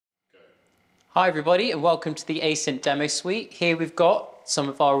Hi everybody and welcome to the Asynt demo suite. Here we've got some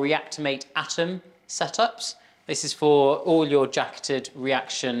of our ReactoMate ATOM setups. This is for all your jacketed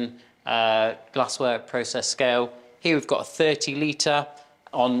reaction glassware process scale. Here we've got a 30 litre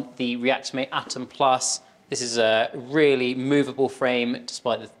on the ReactoMate ATOM Plus. This is a really movable frame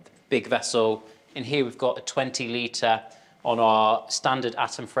despite the big vessel. And here we've got a 20 litre on our standard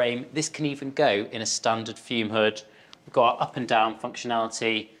ATOM frame. This can even go in a standard fume hood. We've got up and down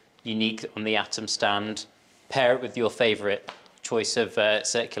functionality, unique on the ATOM stand. Pair it with your favourite choice of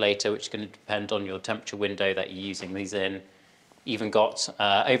circulator, which is going to depend on your temperature window that you're using these in. Even got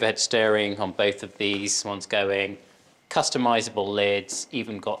overhead steering on both of these ones going, customisable lids,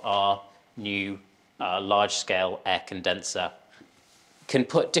 even got our new large scale air condenser. Can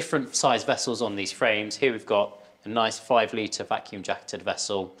put different size vessels on these frames. Here we've got a nice 5 litre vacuum jacketed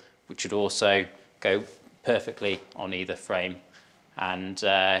vessel, which would also go perfectly on either frame. And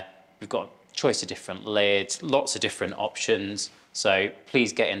we've got a choice of different lids, lots of different options. So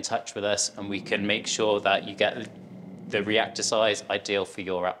please get in touch with us and we can make sure that you get the reactor size ideal for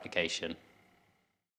your application.